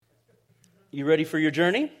You ready for your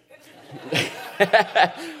journey?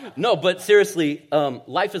 No, but seriously,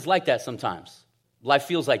 life is like that sometimes. Life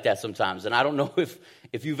feels like that sometimes. And I don't know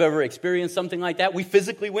if you've ever experienced something like that. We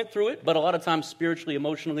physically went through it, but a lot of times spiritually,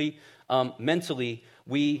 emotionally, mentally,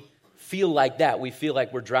 we feel like that. We feel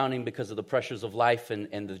like we're drowning because of the pressures of life,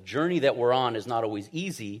 and the journey that we're on is not always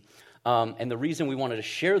easy. And the reason we wanted to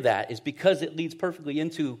share that is because it leads perfectly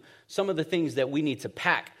into some of the things that we need to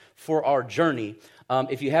pack for our journey.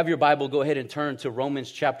 If you have your Bible, go ahead and turn to Romans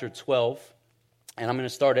chapter 12. And I'm going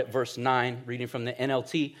to start at verse 9, reading from the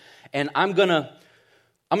NLT. And I'm going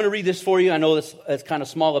to read this for you. I know it's kind of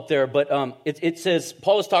small up there, but it says,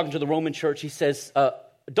 Paul is talking to the Roman church. He says,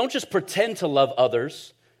 don't just pretend to love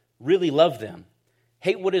others, really love them.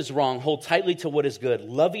 Hate what is wrong, hold tightly to what is good.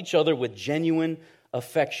 Love each other with genuine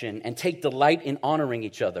affection and take delight in honoring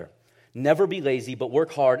each other. Never be lazy, but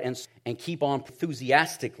work hard and keep on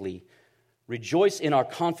enthusiastically. Rejoice in our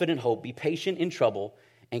confident hope. Be patient in trouble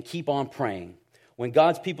and keep on praying. When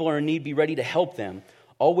God's people are in need, be ready to help them.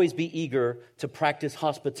 Always be eager to practice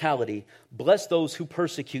hospitality. Bless those who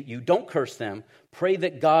persecute you. Don't curse them. Pray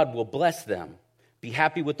that God will bless them. Be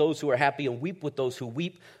happy with those who are happy and weep with those who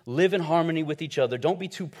weep. Live in harmony with each other. Don't be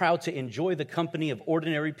too proud to enjoy the company of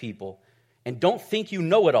ordinary people. And don't think you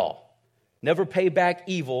know it all. Never pay back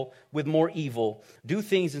evil with more evil. Do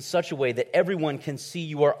things in such a way that everyone can see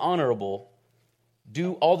you are honorable.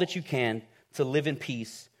 Do all that you can to live in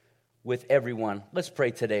peace with everyone. Let's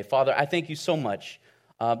pray today. Father, I thank you so much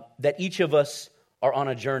that each of us are on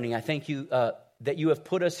a journey. I thank you that you have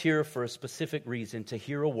put us here for a specific reason, to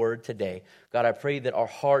hear a word today. God, I pray that our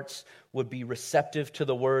hearts would be receptive to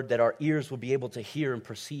the word, that our ears would be able to hear and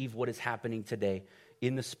perceive what is happening today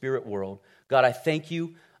in the spirit world. God, I thank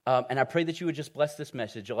you, and I pray that you would just bless this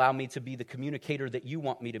message. Allow me to be the communicator that you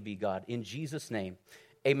want me to be, God. In Jesus' name,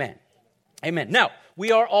 amen. Amen. Now,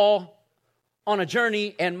 we are all on a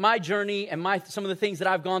journey, and my journey and some of the things that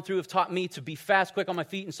I've gone through have taught me to be fast, quick on my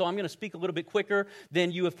feet, and so I'm going to speak a little bit quicker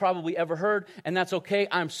than you have probably ever heard, and that's okay.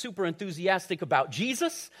 I'm super enthusiastic about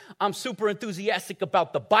Jesus. I'm super enthusiastic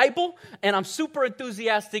about the Bible, and I'm super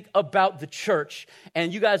enthusiastic about the church.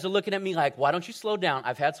 And you guys are looking at me like, why don't you slow down?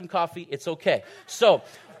 I've had some coffee. It's okay. So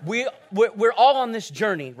we're all on this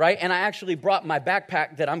journey, right? And I actually brought my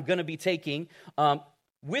backpack that I'm going to be taking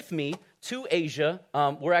with me to Asia.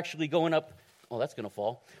 We're actually going up. Oh, that's going to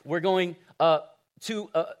fall. We're going to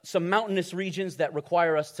some mountainous regions that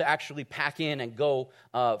require us to actually pack in and go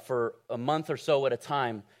for a month or so at a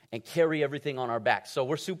time and carry everything on our backs. So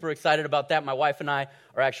we're super excited about that. My wife and I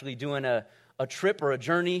are actually doing a trip or a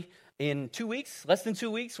journey in 2 weeks, less than 2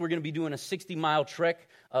 weeks. We're going to be doing a 60-mile trek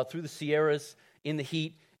through the Sierras in the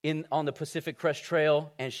heat on the Pacific Crest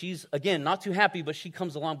Trail. And she's, again, not too happy, but she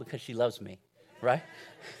comes along because she loves me, right?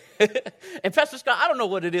 And Pastor Scott, I don't know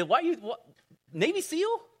what it is. Navy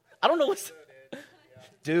SEAL? I don't know what's...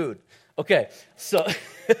 Dude. Okay, so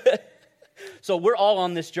we're all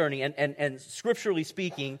on this journey, and scripturally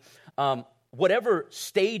speaking, whatever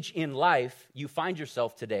stage in life you find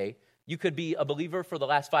yourself today, you could be a believer for the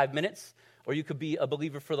last 5 minutes, or you could be a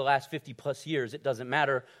believer for the last 50 plus years. It doesn't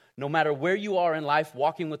matter. No matter where you are in life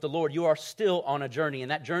walking with the Lord, you are still on a journey,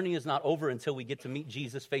 and that journey is not over until we get to meet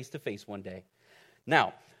Jesus face to face one day.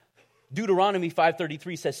 Now, Deuteronomy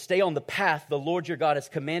 5:33 says, stay on the path the Lord your God has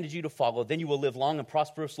commanded you to follow. Then you will live long and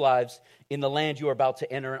prosperous lives in the land you are about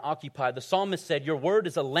to enter and occupy. The psalmist said, your word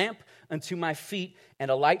is a lamp unto my feet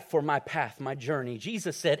and a light for my path, my journey.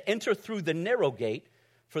 Jesus said, enter through the narrow gate,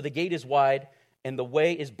 for the gate is wide and the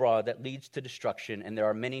way is broad that leads to destruction, and there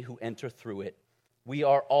are many who enter through it. We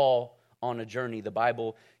are all on a journey. The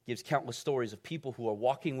Bible gives countless stories of people who are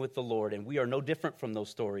walking with the Lord, and we are no different from those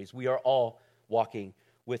stories. We are all walking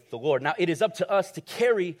with the Lord. Now, it is up to us to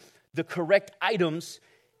carry the correct items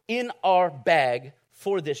in our bag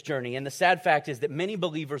for this journey. And the sad fact is that many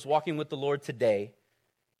believers walking with the Lord today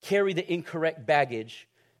carry the incorrect baggage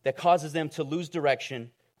that causes them to lose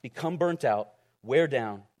direction, become burnt out, wear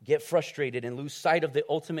down, get frustrated, and lose sight of the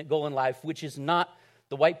ultimate goal in life, which is not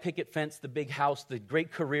the white picket fence, the big house, the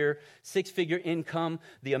great career, six-figure income,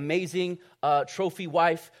 the amazing trophy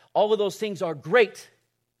wife. All of those things are great,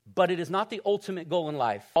 but it is not the ultimate goal in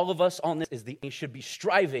life. All of us on this should be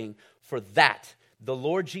striving for that. The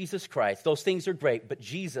Lord Jesus Christ. Those things are great, but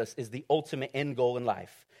Jesus is the ultimate end goal in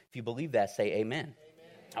life. If you believe that, say amen.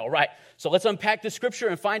 All right, so let's unpack the scripture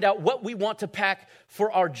and find out what we want to pack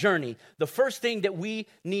for our journey. The first thing that we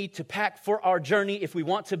need to pack for our journey if we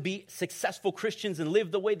want to be successful Christians and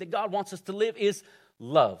live the way that God wants us to live is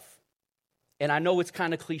love. And I know it's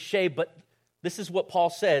kind of cliche, but this is what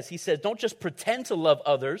Paul says. He says, don't just pretend to love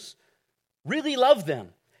others, really love them.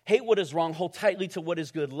 hate what is wrong, hold tightly to what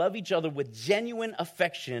is good, love each other with genuine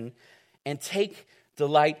affection, and take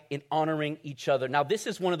delight in honoring each other. Now, this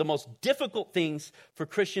is one of the most difficult things for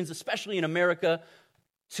Christians, especially in America,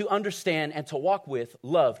 to understand and to walk with: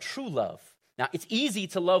 love, true love. Now, it's easy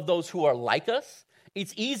to love those who are like us.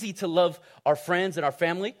 It's easy to love our friends and our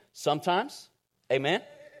family sometimes. Amen?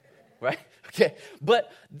 Right? Okay.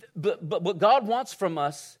 But what God wants from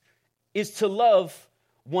us is to love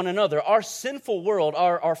one another. Our sinful world,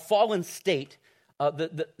 our fallen state,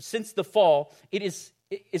 since the fall,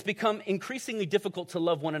 it's become increasingly difficult to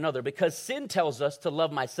love one another, because sin tells us to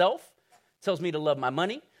love myself, tells me to love my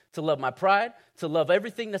money, to love my pride, to love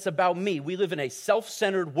everything that's about me. We live in a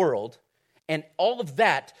self-centered world, and all of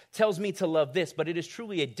that tells me to love this, but it is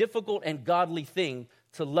truly a difficult and godly thing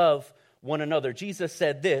to love one another. Jesus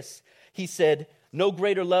said this. He said, no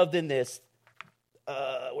greater love than this.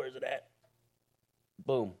 Where's it at?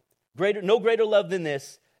 Boom. No greater love than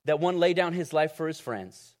this, that one lay down his life for his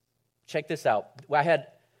friends. Check this out. I had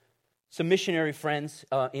some missionary friends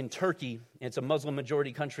in Turkey. It's a Muslim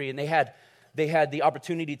majority country, and they had the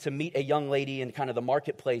opportunity to meet a young lady in kind of the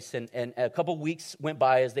marketplace, and a couple weeks went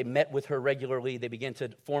by as they met with her regularly. They began to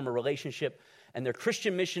form a relationship, and they're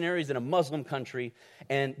Christian missionaries in a Muslim country,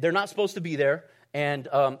 and they're not supposed to be there, and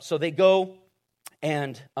so they go,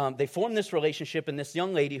 and they form this relationship, and this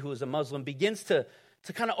young lady who is a Muslim begins to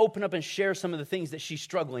kind of open up and share some of the things that she's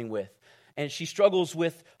struggling with. And she struggles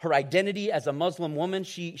with her identity as a Muslim woman.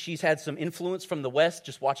 She's had some influence from the West,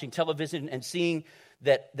 just watching television and seeing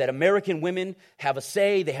that American women have a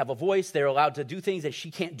say, they have a voice, they're allowed to do things, that she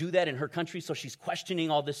can't do that in her country, so she's questioning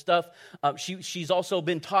all this stuff. She's also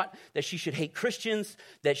been taught that she should hate Christians,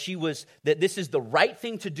 that this is the right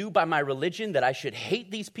thing to do by my religion, that I should hate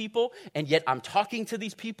these people, and yet I'm talking to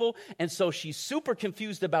these people, and so she's super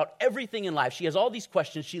confused about everything in life. She has all these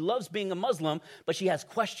questions. She loves being a Muslim, but she has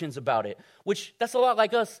questions about it, which that's a lot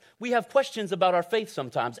like us. We have questions about our faith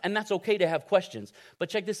sometimes, and that's okay to have questions. But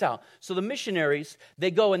check this out. So the missionaries, they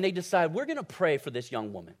go and they decide, we're going to pray for this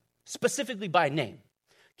young woman, specifically by name,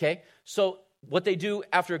 okay? So what they do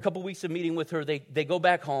after a couple weeks of meeting with her, they go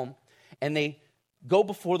back home and they go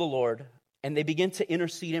before the Lord and they begin to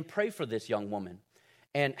intercede and pray for this young woman.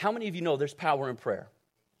 And how many of you know there's power in prayer?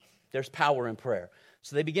 There's power in prayer.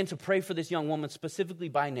 So they begin to pray for this young woman specifically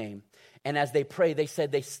by name. And as they pray, they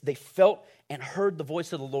said they felt and heard the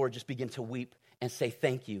voice of the Lord just begin to weep and say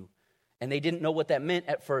thank you. And they didn't know what that meant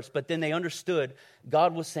at first, but then they understood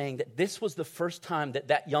God was saying that this was the first time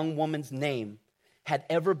that young woman's name had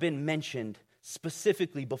ever been mentioned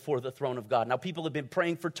specifically before the throne of God. Now, people have been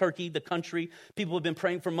praying for Turkey, the country. People have been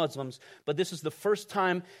praying for Muslims. But this is the first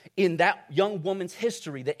time in that young woman's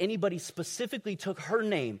history that anybody specifically took her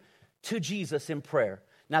name to Jesus in prayer.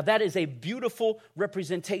 Now, that is a beautiful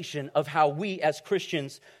representation of how we as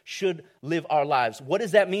Christians should live our lives. What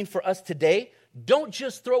does that mean for us today? Don't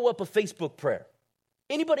just throw up a Facebook prayer.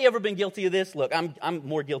 Anybody ever been guilty of this? Look, I'm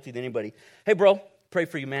more guilty than anybody. Hey, bro, pray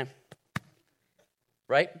for you, man.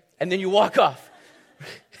 Right? And then you walk off.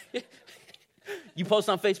 You post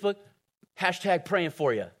on Facebook, hashtag praying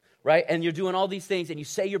for you, right? And you're doing all these things, and you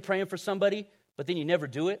say you're praying for somebody, but then you never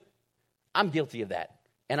do it. I'm guilty of that.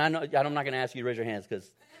 And I know I'm not going to ask you to raise your hands because,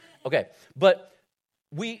 okay. But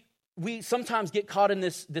we sometimes get caught in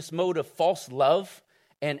this mode of false love.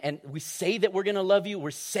 And we say that we're going to love you,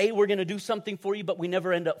 we say we're going to do something for you, but we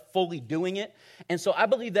never end up fully doing it. And so I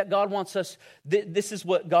believe that God wants us, this is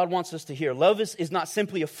what God wants us to hear. Love is not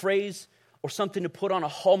simply a phrase or something to put on a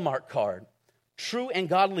Hallmark card. True and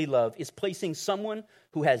godly love is placing someone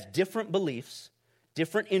who has different beliefs,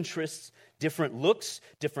 different interests, different looks,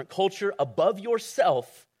 different culture above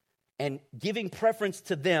yourself and giving preference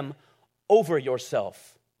to them over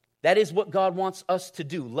yourself. That is what God wants us to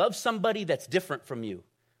do. Love somebody that's different from you.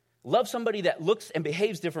 Love somebody that looks and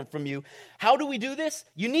behaves different from you. How do we do this?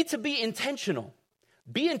 You need to be intentional.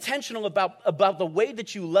 Be intentional about the way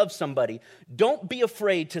that you love somebody. Don't be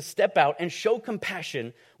afraid to step out and show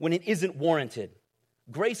compassion when it isn't warranted.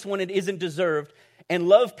 Grace when it isn't deserved. And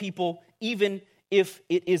love people even if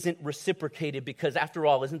it isn't reciprocated. Because after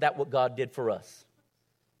all, isn't that what God did for us?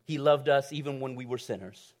 He loved us even when we were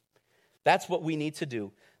sinners. That's what we need to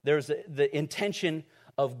do. There's the intention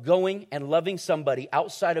of going and loving somebody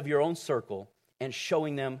outside of your own circle and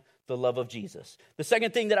showing them the love of Jesus. The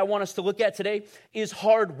second thing that I want us to look at today is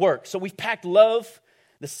hard work. So we've packed love.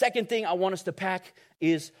 The second thing I want us to pack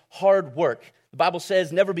is hard work. The Bible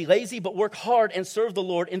says, never be lazy, but work hard and serve the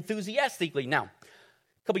Lord enthusiastically. Now,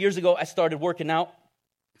 a couple years ago, I started working out.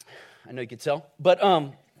 I know you could tell, but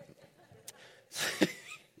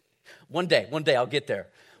one day I'll get there.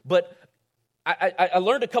 But I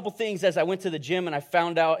learned a couple things as I went to the gym and I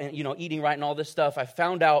found out, and eating right and all this stuff, I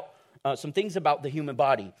found out some things about the human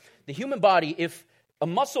body. The human body, if a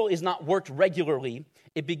muscle is not worked regularly,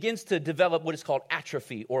 it begins to develop what is called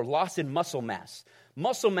atrophy or loss in muscle mass.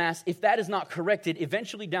 Muscle mass, if that is not corrected,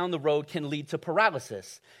 eventually down the road can lead to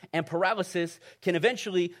paralysis. And paralysis can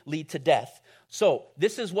eventually lead to death. So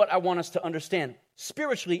this is what I want us to understand.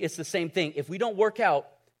 Spiritually, it's the same thing. If we don't work out,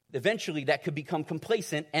 eventually that could become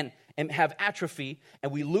complacent and have atrophy,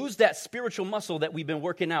 and we lose that spiritual muscle that we've been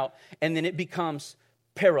working out, and then it becomes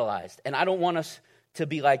paralyzed. And I don't want us to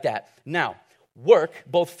be like that. Now, work,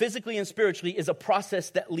 both physically and spiritually, is a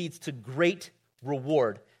process that leads to great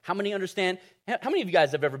reward. How many understand? How many of you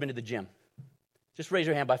guys have ever been to the gym? Just raise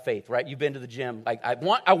your hand by faith, right? You've been to the gym. Like, I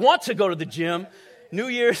want to go to the gym. New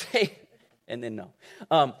Year's, hey, and then no.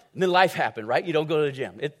 And then life happened, right? You don't go to the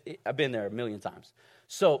gym. I've been there a million times.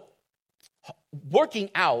 So working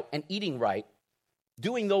out and eating right,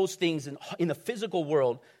 doing those things in the physical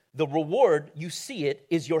world, the reward, you see it,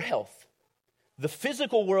 is your health. The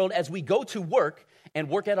physical world, as we go to work and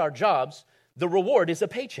work at our jobs, the reward is a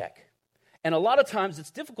paycheck. And a lot of times it's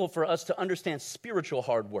difficult for us to understand spiritual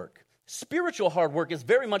hard work. Spiritual hard work is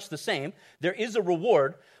very much the same. There is a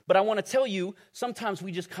reward, but I want to tell you, sometimes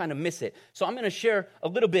we just kind of miss it. So I'm going to share a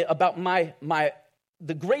little bit about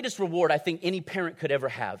the greatest reward I think any parent could ever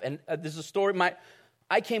have. And this is a story.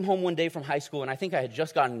 I came home one day from high school, and I think I had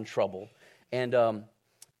just gotten in trouble. And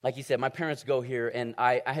like you said, my parents go here, and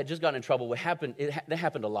I had just gotten in trouble. What happened? That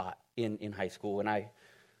happened a lot in high school, and I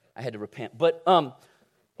had to repent. But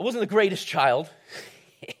I wasn't the greatest child.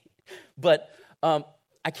 But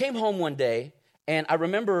I came home one day, and I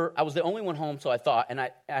remember I was the only one home, so I thought, and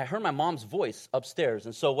I heard my mom's voice upstairs.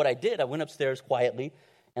 And so what I did, I went upstairs quietly,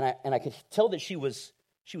 and I could tell that she was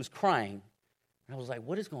crying. And I was like,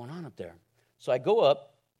 what is going on up there? So I go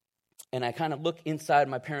up, and I kind of look inside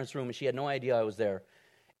my parents' room, and she had no idea I was there.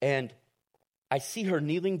 And I see her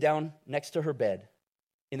kneeling down next to her bed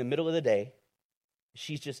in the middle of the day.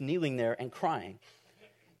 She's just kneeling there and crying.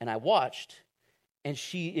 And I watched, and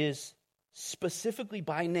she is specifically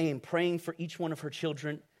by name praying for each one of her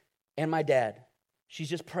children and my dad. She's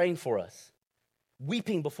just praying for us,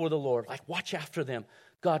 weeping before the Lord, like, watch after them.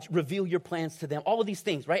 God, reveal your plans to them, all of these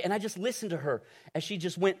things, right? And I just listened to her as she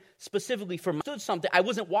just went specifically for something. I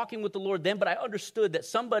wasn't walking with the Lord then, but I understood that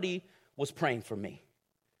somebody was praying for me.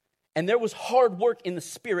 And there was hard work in the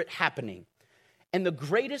spirit happening. And the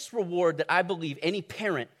greatest reward that I believe any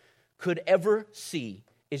parent could ever see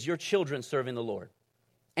is your children serving the Lord.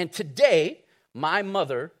 And today, my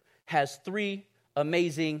mother has 3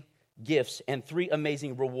 amazing gifts and 3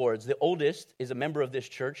 amazing rewards. The oldest is a member of this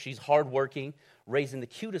church. She's hardworking, raising the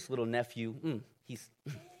cutest little nephew. He's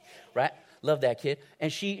right? Love that kid.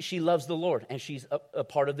 And she loves the Lord, and she's a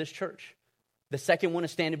part of this church. The second one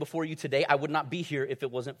is standing before you today. I would not be here if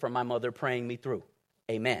it wasn't for my mother praying me through.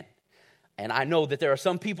 Amen. And I know that there are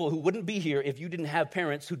some people who wouldn't be here if you didn't have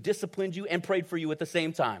parents who disciplined you and prayed for you at the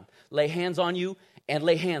same time. Lay hands on you and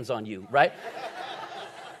lay hands on you, right?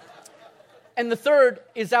 And the third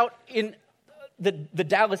is out in the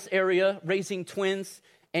Dallas area, raising twins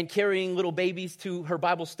and carrying little babies to her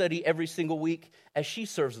Bible study every single week as she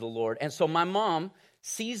serves the Lord. And so my mom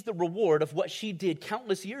sees the reward of what she did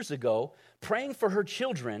countless years ago, praying for her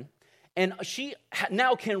children, and she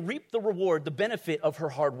now can reap the reward, the benefit of her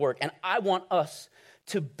hard work. And I want us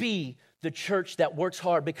to be the church that works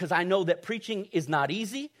hard, because I know that preaching is not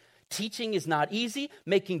easy. Teaching is not easy.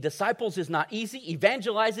 Making disciples is not easy.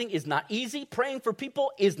 Evangelizing is not easy. Praying for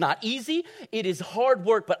people is not easy. It is hard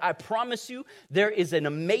work, but I promise you there is an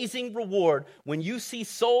amazing reward when you see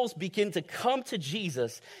souls begin to come to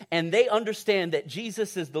Jesus and they understand that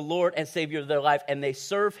Jesus is the Lord and Savior of their life, and they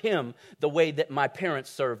serve Him the way that my parents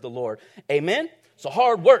served the Lord. Amen? So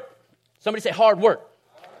hard work. Somebody say hard work.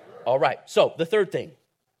 All right. So the third thing.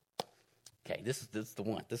 Okay, this is the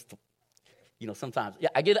one. This is the sometimes,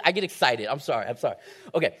 I get excited. I'm sorry.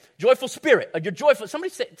 Okay, joyful spirit. You're joyful.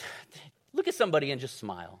 Somebody say, look at somebody and just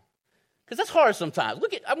smile. Because that's hard sometimes.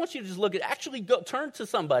 I want you to just actually turn to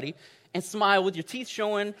somebody and smile with your teeth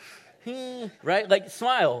showing, right? Like,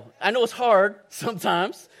 smile. I know it's hard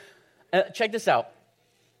sometimes. Check this out.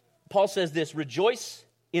 Paul says this: rejoice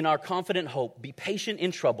in our confident hope, be patient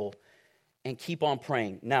in trouble, and keep on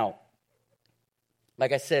praying. Now,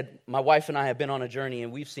 like I said, my wife and I have been on a journey,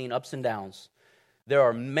 and we've seen ups and downs. There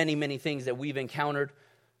are many, many things that we've encountered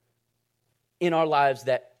in our lives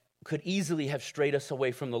that could easily have strayed us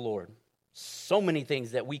away from the Lord. So many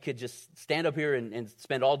things that we could just stand up here and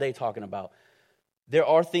spend all day talking about. There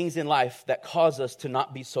are things in life that cause us to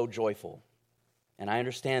not be so joyful. And I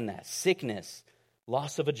understand that. Sickness,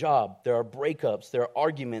 loss of a job, there are breakups, there are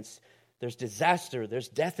arguments, there's disaster, there's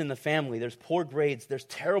death in the family, there's poor grades, there's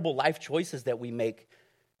terrible life choices that we make.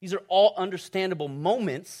 These are all understandable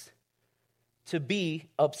moments to be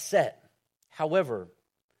upset. However,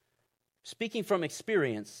 speaking from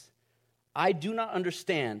experience, I do not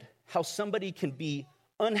understand how somebody can be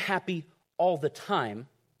unhappy all the time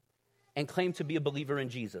and claim to be a believer in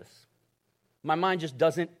Jesus. My mind just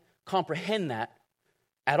doesn't comprehend that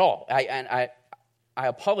at all. I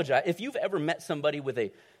apologize. If you've ever met somebody with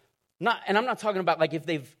and I'm not talking about like if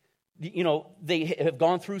they have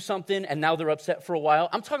gone through something and now they're upset for a while.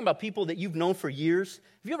 I'm talking about people that you've known for years.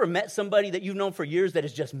 Have you ever met somebody that you've known for years that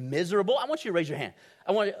is just miserable? I want you to raise your hand.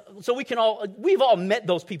 We've all met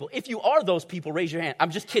those people. If you are those people, raise your hand.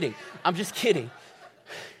 I'm just kidding.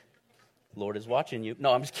 Lord is watching you.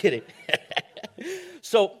 No, I'm just kidding.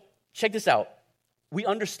 So check this out. We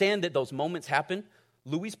understand that those moments happen.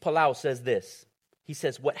 Luis Palau says this. He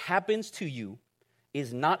says, what happens to you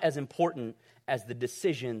is not as important as the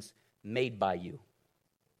decisions made by you.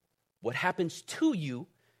 What happens to you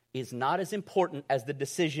is not as important as the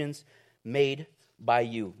decisions made by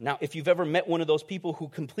you. Now, if you've ever met one of those people who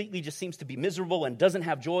completely just seems to be miserable and doesn't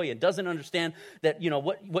have joy and doesn't understand that,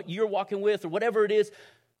 what you're walking with or whatever it is,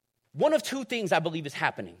 one of two things I believe is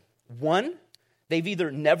happening. One, they've either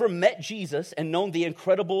never met Jesus and known the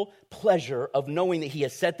incredible pleasure of knowing that he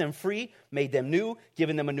has set them free, made them new,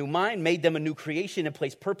 given them a new mind, made them a new creation, and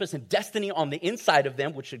placed purpose and destiny on the inside of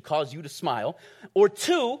them, which should cause you to smile. Or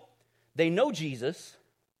two, they know Jesus,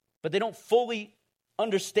 but they don't fully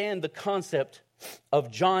understand the concept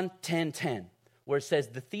of John 10:10, where it says,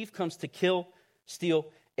 the thief comes to kill, steal,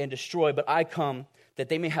 and destroy, but I come that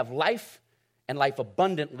they may have life and life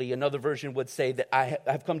abundantly. Another version would say that I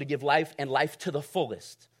have come to give life and life to the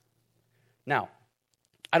fullest. Now,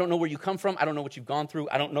 I don't know where you come from. I don't know what you've gone through.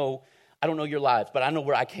 I don't know your lives, but I know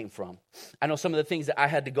where I came from. I know some of the things that I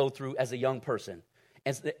had to go through as a young person.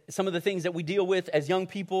 And some of the things that we deal with as young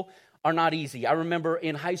people are not easy. I remember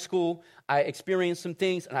in high school, I experienced some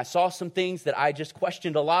things and I saw some things that I just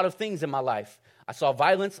questioned a lot of things in my life. I saw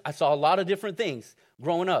violence. I saw a lot of different things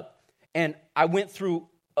growing up. And I went through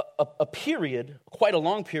a period, quite a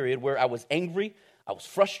long period, where I was angry, I was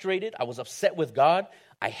frustrated, I was upset with God,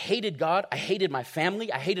 I hated God, I hated my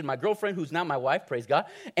family, I hated my girlfriend, who's now my wife, praise God,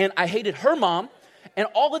 and I hated her mom, and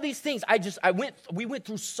all of these things, we went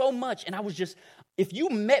through so much, and I was just, if you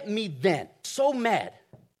met me then, so mad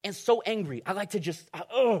and so angry,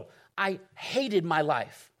 I hated my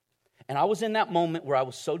life, and I was in that moment where I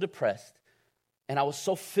was so depressed, and I was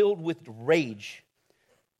so filled with rage,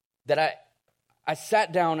 that I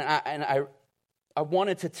sat down and I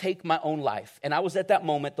wanted to take my own life. And I was at that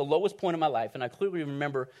moment, the lowest point of my life. And I clearly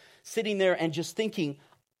remember sitting there and just thinking,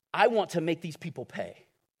 I want to make these people pay.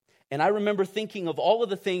 And I remember thinking of all of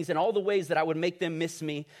the things and all the ways that I would make them miss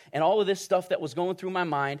me and all of this stuff that was going through my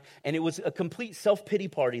mind. And it was a complete self-pity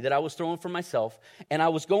party that I was throwing for myself. And I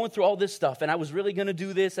was going through all this stuff and I was really going to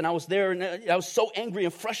do this. And I was there and I was so angry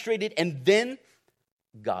and frustrated. And then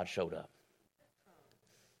God showed up.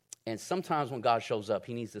 And sometimes when God shows up,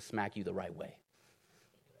 he needs to smack you the right way.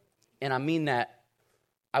 And I mean that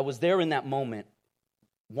I was there in that moment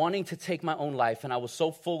wanting to take my own life, and I was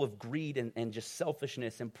so full of greed and just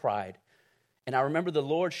selfishness and pride. And I remember the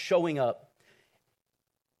Lord showing up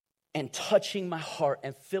and touching my heart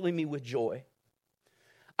and filling me with joy.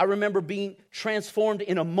 I remember being transformed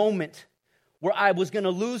in a moment where I was going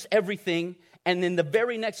to lose everything, and then the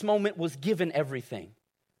very next moment was given everything.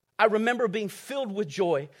 I remember being filled with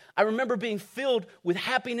joy. I remember being filled with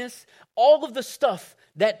happiness. All of the stuff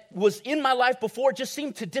that was in my life before just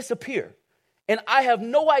seemed to disappear. And I have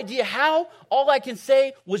no idea how. All I can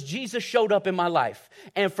say was Jesus showed up in my life.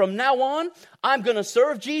 And from now on, I'm going to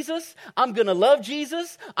serve Jesus. I'm going to love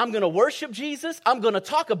Jesus. I'm going to worship Jesus. I'm going to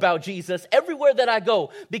talk about Jesus everywhere that I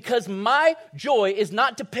go, because my joy is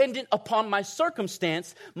not dependent upon my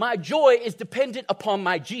circumstance. My joy is dependent upon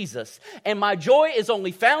my Jesus. And my joy is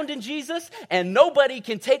only found in Jesus, and nobody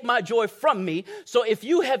can take my joy from me. So if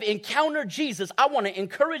you have encountered Jesus, I want to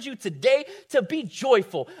encourage you today to be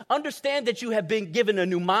joyful. Understand that you have been given a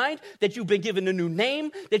new mind, that you've been given a new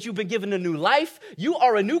name, that you've been given a new life. You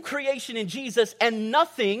are a new creation in Jesus, and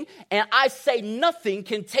nothing, and I say nothing,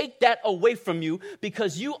 can take that away from you,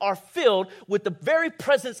 because you are filled with the very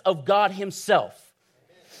presence of God himself.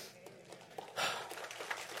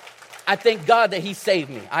 I thank God that he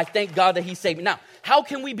saved me. I thank God that he saved me. Now, how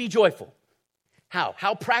can we be joyful? How?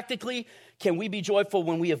 How practically can we be joyful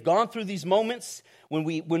when we have gone through these moments, when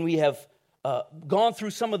we have gone through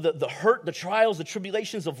some of the hurt, the trials, the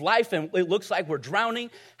tribulations of life, and it looks like we're drowning?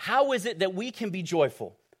 How is it that we can be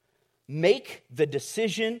joyful? Make the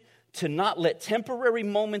decision to not let temporary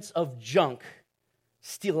moments of junk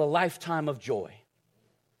steal a lifetime of joy.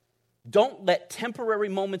 Don't let temporary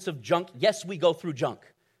moments of junk, yes, we go through junk.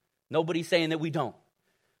 Nobody's saying that we don't.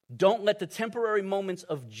 Don't let the temporary moments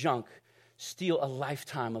of junk steal a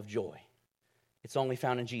lifetime of joy. It's only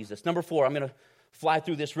found in Jesus. Number 4, I'm going to fly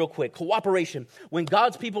through this real quick. Cooperation. When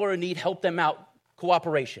God's people are in need, help them out.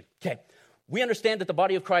 Cooperation. Okay. We understand that the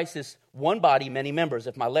body of Christ is one body, many members.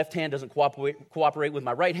 If my left hand doesn't cooperate with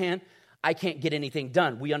my right hand, I can't get anything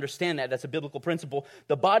done. We understand that. That's a biblical principle.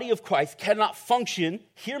 The body of Christ cannot function,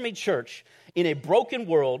 hear me, church, in a broken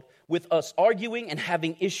world with us arguing and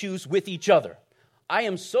having issues with each other. I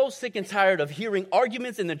am so sick and tired of hearing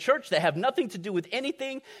arguments in the church that have nothing to do with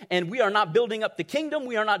anything, and we are not building up the kingdom.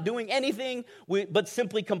 We are not doing anything but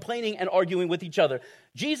simply complaining and arguing with each other.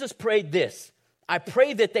 Jesus prayed this: I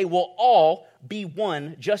pray that they will all be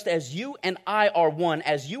one, just as you and I are one,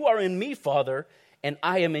 as you are in me, Father, and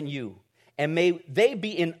I am in you. And may they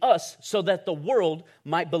be in us so that the world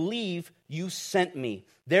might believe you sent me.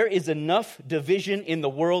 There is enough division in the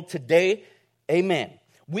world today. Amen.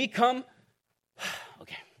 We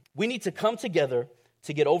need to come together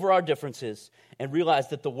to get over our differences and realize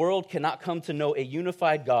that the world cannot come to know a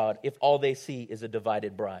unified God if all they see is a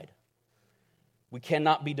divided bride. We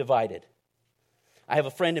cannot be divided. I have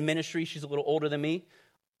a friend in ministry. She's a little older than me.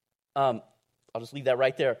 I'll just leave that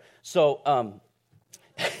right there. So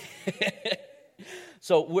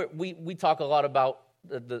we talk a lot about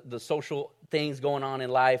the social things going on in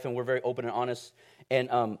life, and we're very open and honest.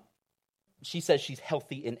 And she says she's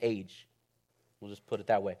healthy in age. We'll just put it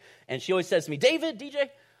that way. And she always says to me, David, DJ,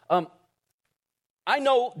 I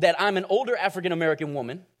know that I'm an older African-American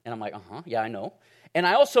woman. And I'm like, yeah, I know. And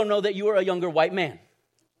I also know that you are a younger white man.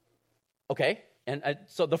 Okay? And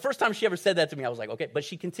so the first time she ever said that to me, I was like, okay. But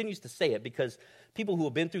she continues to say it because people who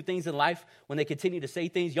have been through things in life, when they continue to say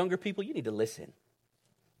things, younger people, you need to listen.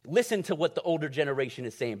 Listen to what the older generation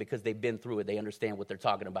is saying because they've been through it. They understand what they're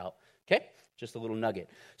talking about. Okay? Just a little nugget.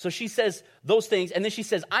 So she says those things, and then she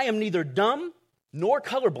says, I am neither dumb nor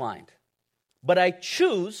colorblind, but I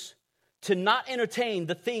choose to not entertain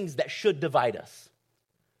the things that should divide us.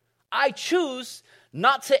 I choose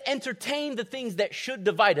not to entertain the things that should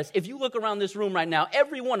divide us. If you look around this room right now,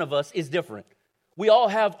 every one of us is different. We all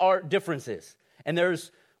have our differences, and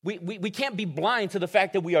we can't be blind to the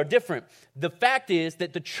fact that we are different. The fact is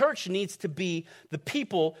that the church needs to be the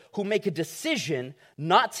people who make a decision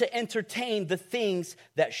not to entertain the things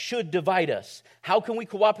that should divide us. How can we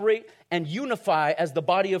cooperate and unify as the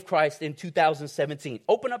body of Christ in 2017?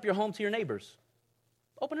 Open up your home to your neighbors.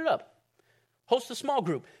 Open it up. Host a small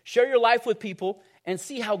group. Share your life with people and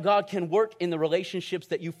see how God can work in the relationships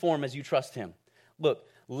that you form as you trust Him. Look,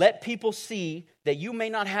 let people see that you may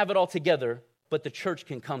not have it all together, but the church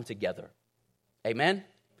can come together. Amen?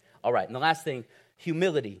 All right, and the last thing,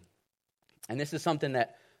 humility. And this is something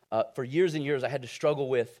that for years and years I had to struggle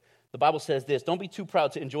with. The Bible says this: don't be too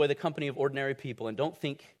proud to enjoy the company of ordinary people, and don't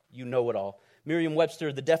think you know it all.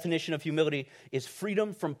 Merriam-Webster, the definition of humility is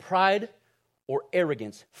freedom from pride or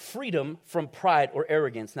arrogance. Freedom from pride or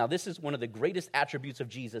arrogance. Now, this is one of the greatest attributes of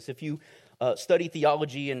Jesus. If you study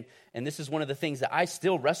theology, and this is one of the things that I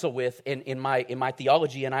still wrestle with in my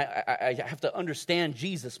theology, and I have to understand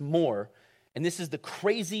Jesus more. And this is the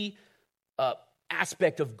crazy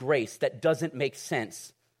aspect of grace that doesn't make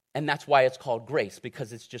sense. And that's why it's called grace,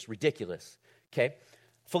 because it's just ridiculous. Okay?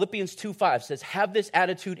 Philippians 2:5 says, have this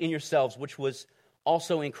attitude in yourselves, which was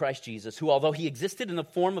also in Christ Jesus, who, although he existed in the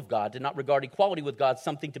form of God, did not regard equality with God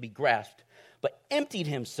something to be grasped, but emptied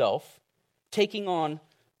himself, taking on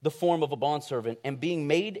the form of a bondservant, and being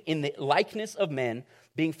made in the likeness of men,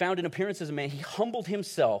 being found in appearance as a man, he humbled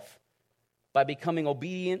himself by becoming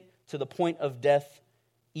obedient to the point of death,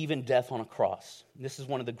 even death on a cross. And this is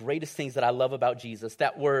one of the greatest things that I love about Jesus.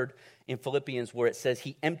 That word in Philippians where it says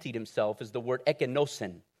he emptied himself is the word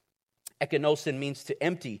ekenosin. Ekenosin means to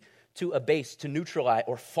empty, to abase, to neutralize,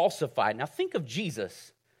 or falsify. Now think of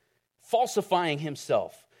Jesus falsifying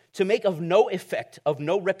himself, to make of no effect, of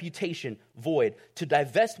no reputation, void, to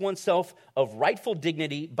divest oneself of rightful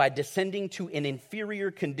dignity by descending to an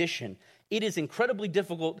inferior condition. It is incredibly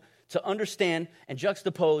difficult to understand and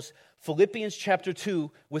juxtapose Philippians chapter 2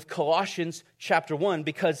 with Colossians chapter 1,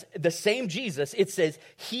 because the same Jesus, it says,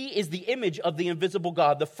 he is the image of the invisible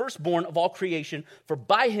God, the firstborn of all creation, for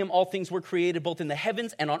by him all things were created, both in the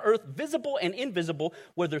heavens and on earth, visible and invisible,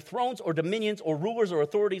 whether thrones or dominions or rulers or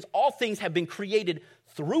authorities, all things have been created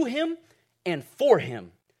through him and for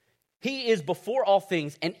him. He is before all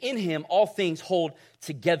things, and in him all things hold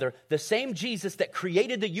together. The same Jesus that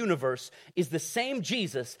created the universe is the same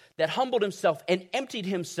Jesus that humbled himself and emptied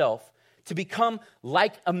himself to become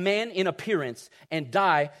like a man in appearance and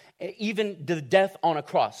die even the death on a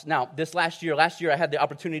cross. Now, this last year I had the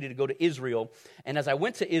opportunity to go to Israel. And as I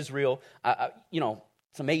went to Israel,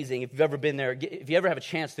 it's amazing. If you've ever been there, if you ever have a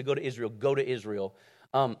chance to go to Israel, go to Israel.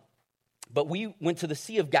 But we went to the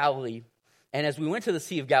Sea of Galilee. And as we went to the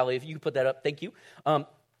Sea of Galilee, if you could put that up, thank you.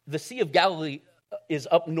 The Sea of Galilee is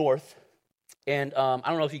up north. And I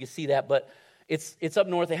don't know if you can see that, but it's up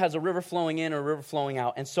north. It has a river flowing in or a river flowing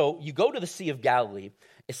out. And so you go to the Sea of Galilee,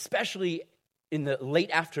 especially in the late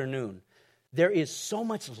afternoon. There is so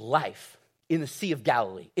much life in the Sea of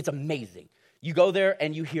Galilee. It's amazing. You go there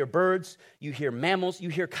and you hear birds, you hear mammals, you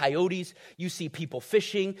hear coyotes, you see people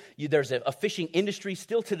fishing. There's a fishing industry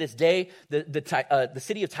still to this day. The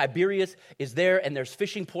city of Tiberias is there, and there's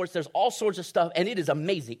fishing ports. There's all sorts of stuff, and it is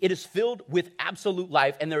amazing. It is filled with absolute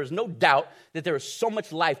life, and there is no doubt that there is so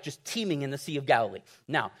much life just teeming in the Sea of Galilee.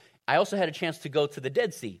 Now, I also had a chance to go to the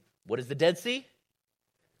Dead Sea. What is the Dead Sea?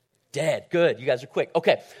 Dead. Good. You guys are quick.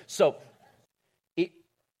 Okay, so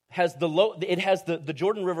has the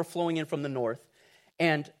Jordan River flowing in from the north,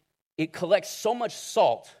 and it collects so much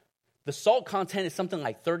salt. The salt content is something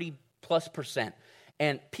like 30+%.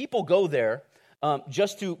 And people go there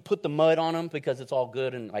just to put the mud on them because it's all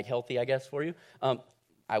good and like healthy, I guess, for you.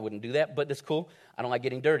 I wouldn't do that, but it's cool. I don't like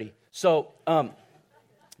getting dirty. So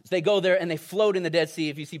they go there and they float in the Dead Sea.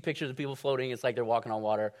 If you see pictures of people floating, it's like they're walking on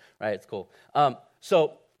water, right? It's cool.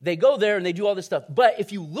 So they go there and they do all this stuff. But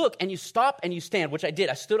if you look and you stop and you stand, which I did,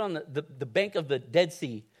 I stood on the bank of the Dead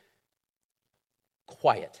Sea,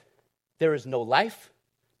 quiet. There is no life.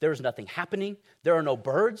 There is nothing happening. There are no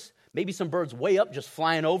birds. Maybe some birds way up just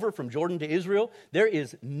flying over from Jordan to Israel. There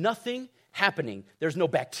is nothing happening. There's no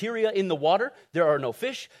bacteria in the water. There are no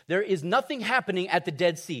fish. There is nothing happening at the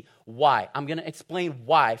Dead Sea. Why? I'm going to explain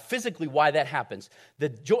why, physically why that happens.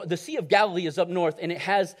 The Sea of Galilee is up north, and it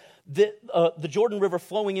has the Jordan River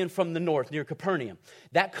flowing in from the north near Capernaum.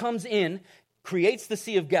 That comes in, creates the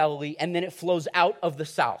Sea of Galilee, and then it flows out of the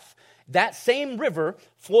south. That same river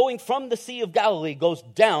flowing from the Sea of Galilee goes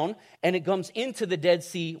down, and it comes into the Dead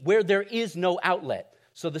Sea where there is no outlet.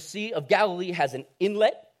 So the Sea of Galilee has an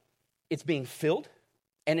inlet, it's being filled,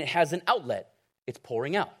 and it has an outlet, it's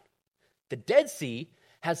pouring out. The Dead Sea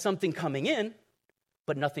has something coming in,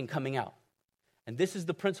 but nothing coming out. And this is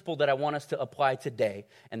the principle that I want us to apply today,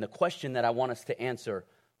 and the question that I want us to answer: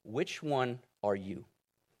 which one are you?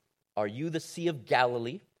 Are you the Sea of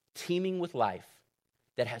Galilee, teeming with life,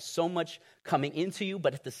 that has so much coming into you,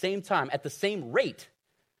 but at the same time, at the same rate,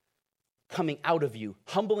 coming out of you,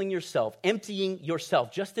 humbling yourself, emptying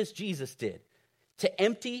yourself, just as Jesus did, to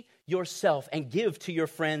empty yourself and give to your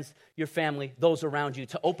friends, your family, those around you,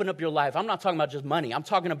 to open up your life? I'm not talking about just money. I'm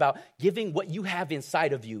talking about giving what you have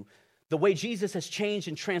inside of you. The way Jesus has changed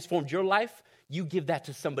and transformed your life, you give that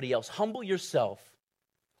to somebody else. Humble yourself.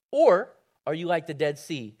 Or are you like the Dead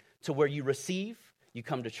Sea, to where you receive, you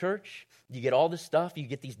come to church, you get all this stuff, you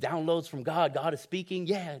get these downloads from God, God is speaking,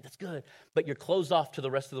 yeah, that's good, but you're closed off to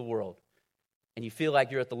the rest of the world, and you feel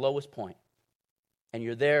like you're at the lowest point, and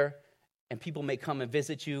you're there, and people may come and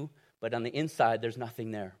visit you, but on the inside, there's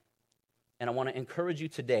nothing there. And I want to encourage you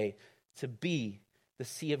today to be the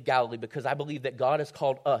Sea of Galilee, because I believe that God has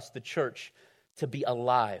called us, the church, to be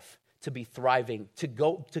alive, to be thriving, to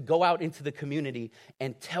go out into the community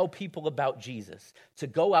and tell people about Jesus, to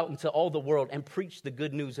go out into all the world and preach the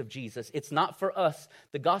good news of Jesus. It's not for us.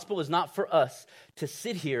 The gospel is not for us to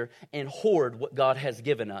sit here and hoard what God has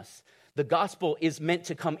given us. The gospel is meant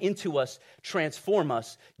to come into us, transform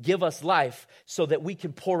us, give us life so that we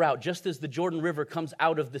can pour out, just as the Jordan River comes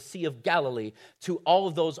out of the Sea of Galilee, to all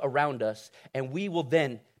of those around us, and we will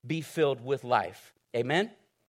then be filled with life. Amen?